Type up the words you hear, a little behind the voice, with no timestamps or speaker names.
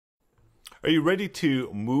Are you ready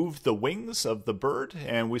to move the wings of the bird?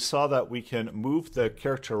 And we saw that we can move the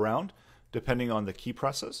character around depending on the key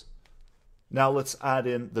presses. Now let's add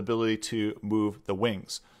in the ability to move the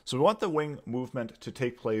wings. So we want the wing movement to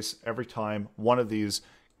take place every time one of these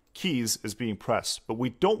keys is being pressed, but we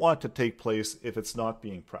don't want it to take place if it's not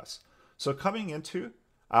being pressed. So coming into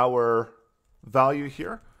our value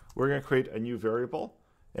here, we're going to create a new variable,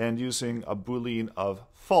 and using a Boolean of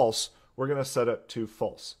false, we're going to set it to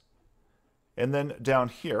false. And then down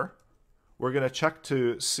here, we're going to check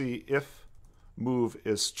to see if move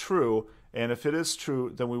is true, and if it is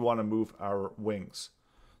true, then we want to move our wings.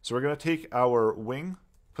 So we're going to take our wing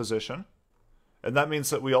position, and that means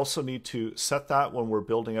that we also need to set that when we're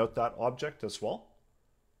building out that object as well.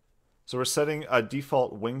 So we're setting a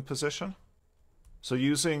default wing position. So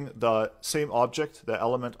using the same object, the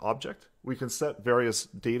element object, we can set various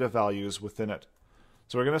data values within it.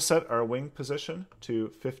 So we're going to set our wing position to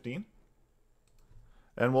 15.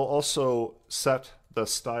 And we'll also set the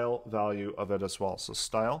style value of it as well. So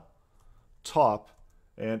style top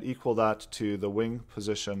and equal that to the wing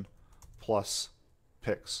position plus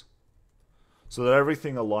pix, so that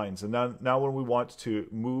everything aligns. And now when we want to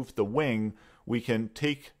move the wing, we can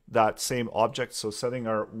take that same object, so setting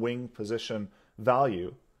our wing position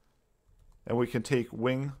value, and we can take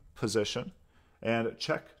wing position and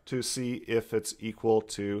check to see if it's equal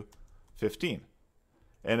to 15.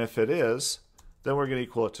 And if it is, then we're going to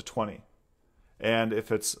equal it to 20. And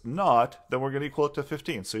if it's not, then we're going to equal it to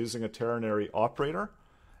 15. So using a ternary operator,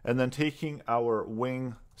 and then taking our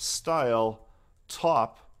wing style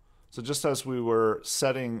top, so just as we were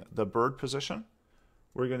setting the bird position,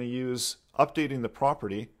 we're going to use updating the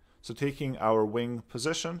property, so taking our wing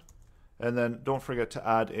position, and then don't forget to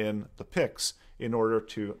add in the pix in order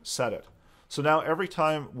to set it. So now every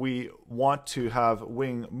time we want to have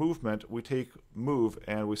wing movement, we take move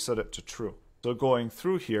and we set it to true. So going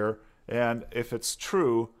through here, and if it's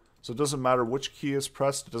true, so it doesn't matter which key is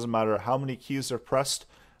pressed, it doesn't matter how many keys are pressed,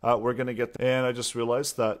 we're going to get, and I just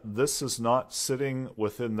realized that this is not sitting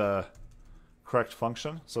within the correct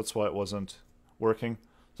function, so that's why it wasn't working.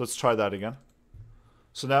 So let's try that again.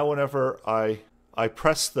 So now whenever I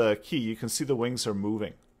press the key, you can see the wings are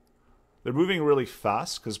moving. They're moving really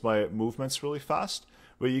fast because my movement's really fast,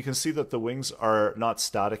 but you can see that the wings are not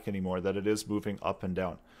static anymore, that it is moving up and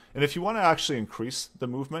down. And if you want to actually increase the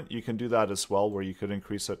movement, you can do that as well, where you could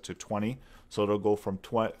increase it to 20, so it'll go from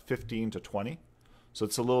 15 to 20. So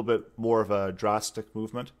it's a little bit more of a drastic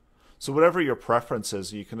movement. So whatever your preference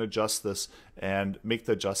is, you can adjust this and make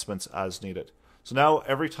the adjustments as needed. So now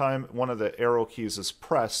every time one of the arrow keys is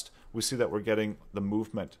pressed, we see that we're getting the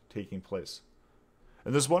movement taking place.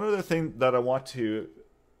 And there's one other thing that I want to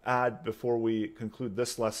add before we conclude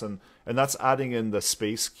this lesson, and that's adding in the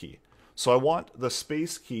space key. So I want the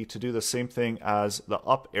space key to do the same thing as the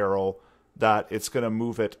up arrow, that it's going to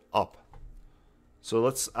move it up. So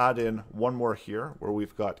let's add in one more here where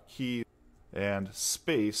we've got key and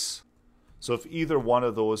space. So if either one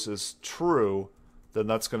of those is true, then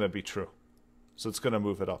that's going to be true. So it's going to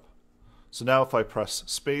move it up. So now if I press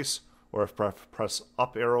space, or if I press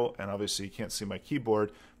up arrow, and obviously you can't see my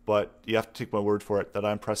keyboard, but you have to take my word for it that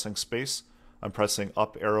I'm pressing space, I'm pressing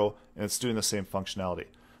up arrow, and it's doing the same functionality.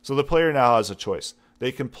 So the player now has a choice.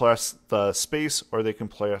 They can press the space or they can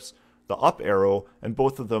press the up arrow, and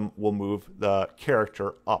both of them will move the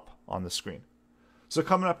character up on the screen. So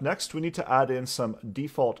coming up next, we need to add in some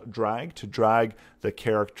default drag to drag the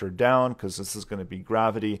character down, because this is going to be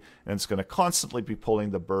gravity, and it's going to constantly be pulling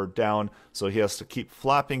the bird down, so he has to keep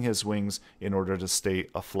flapping his wings in order to stay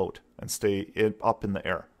afloat and stay up in the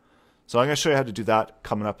air. So I'm going to show you how to do that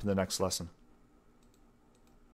coming up in the next lesson.